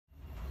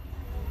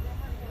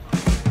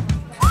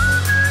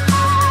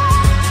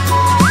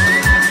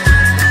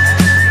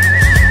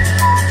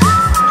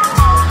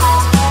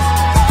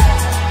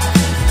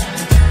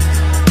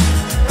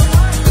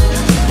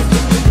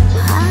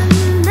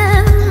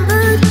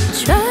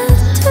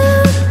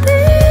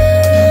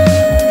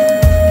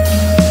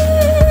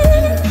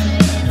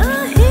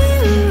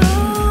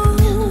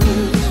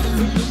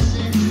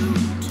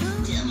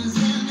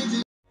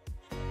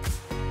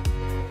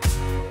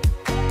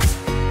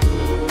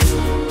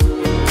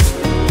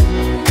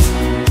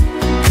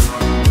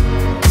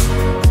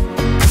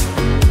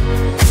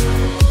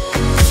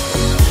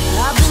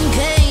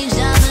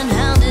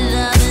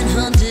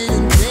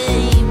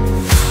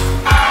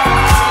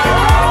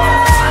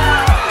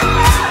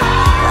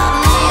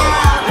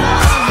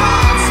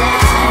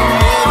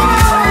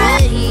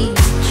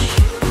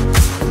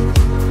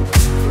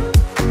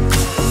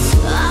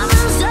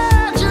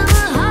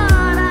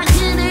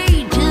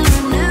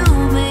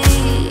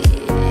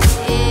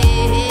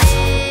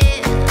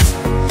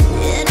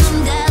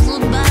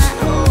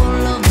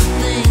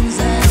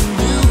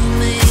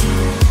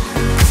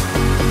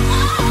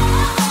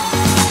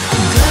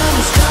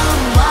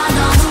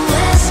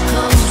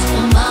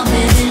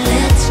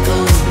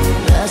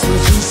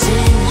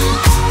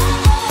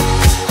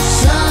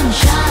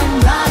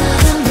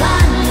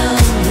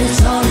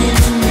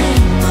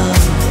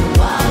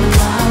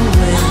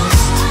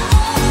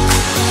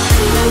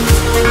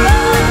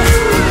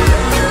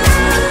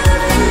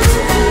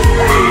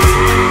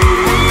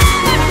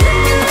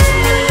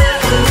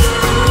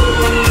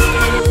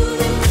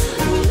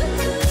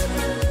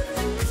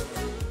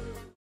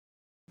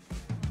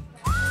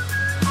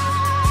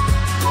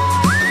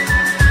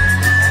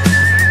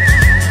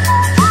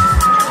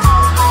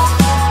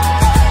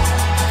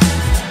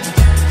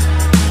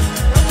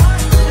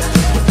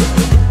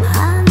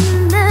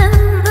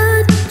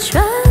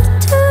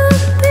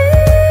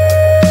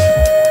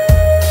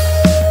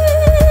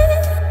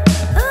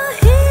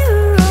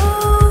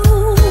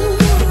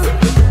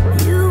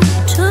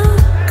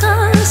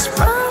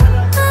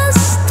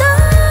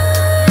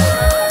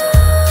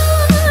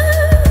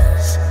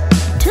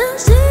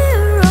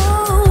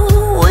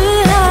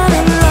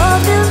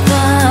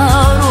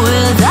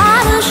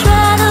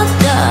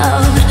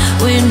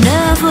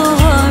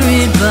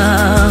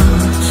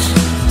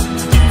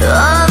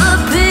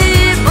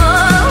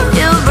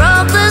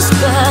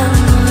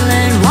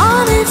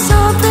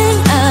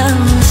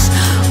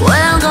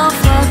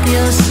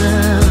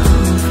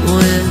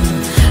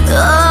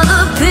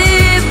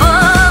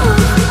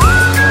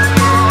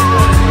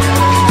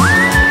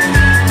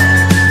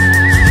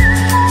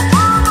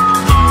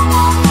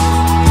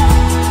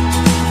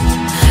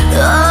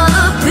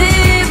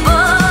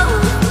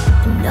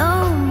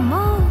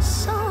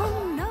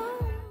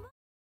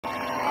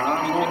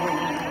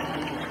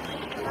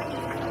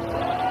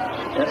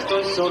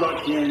Estoy solo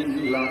aquí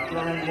en la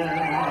playa.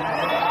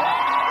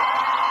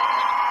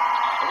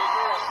 El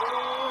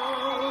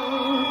sol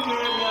que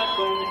me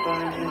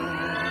acompaña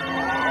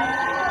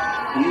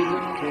y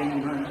me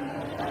quema,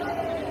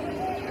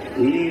 y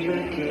me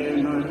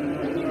quema.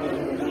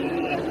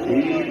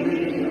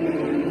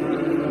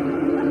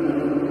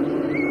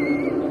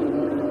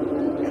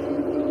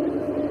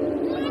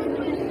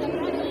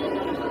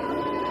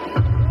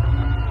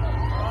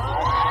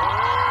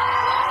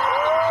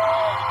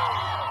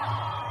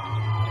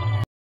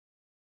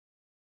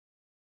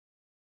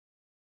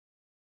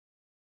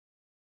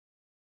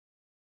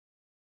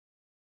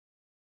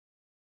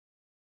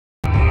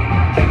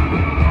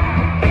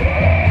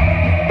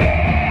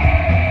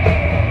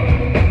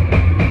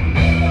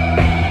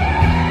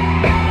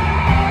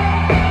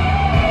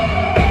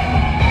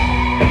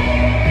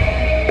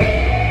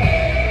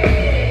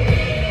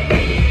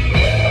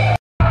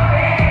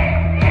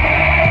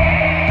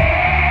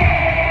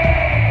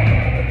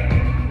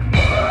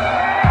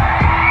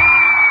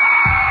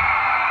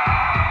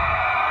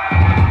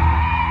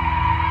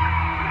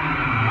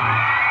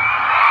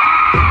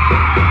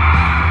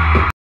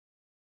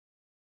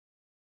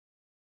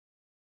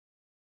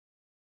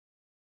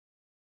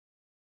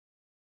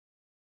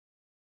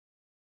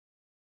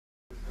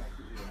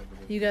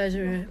 You guys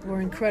were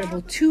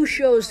incredible. 2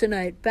 shows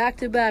tonight, back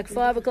to back.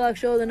 5 o'clock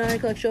show, the 9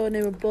 o'clock show, and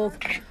they were both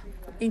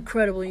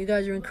incredible. You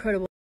guys are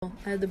incredible.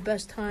 I had the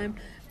best time.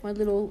 My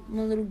little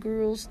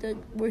girls that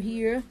were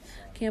here.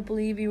 Can't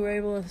believe you were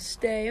able to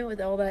stay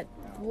with all that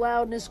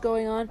loudness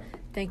going on.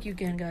 Thank you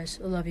again, guys.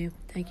 I love you.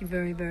 Thank you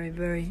very, very,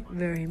 very,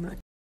 very much.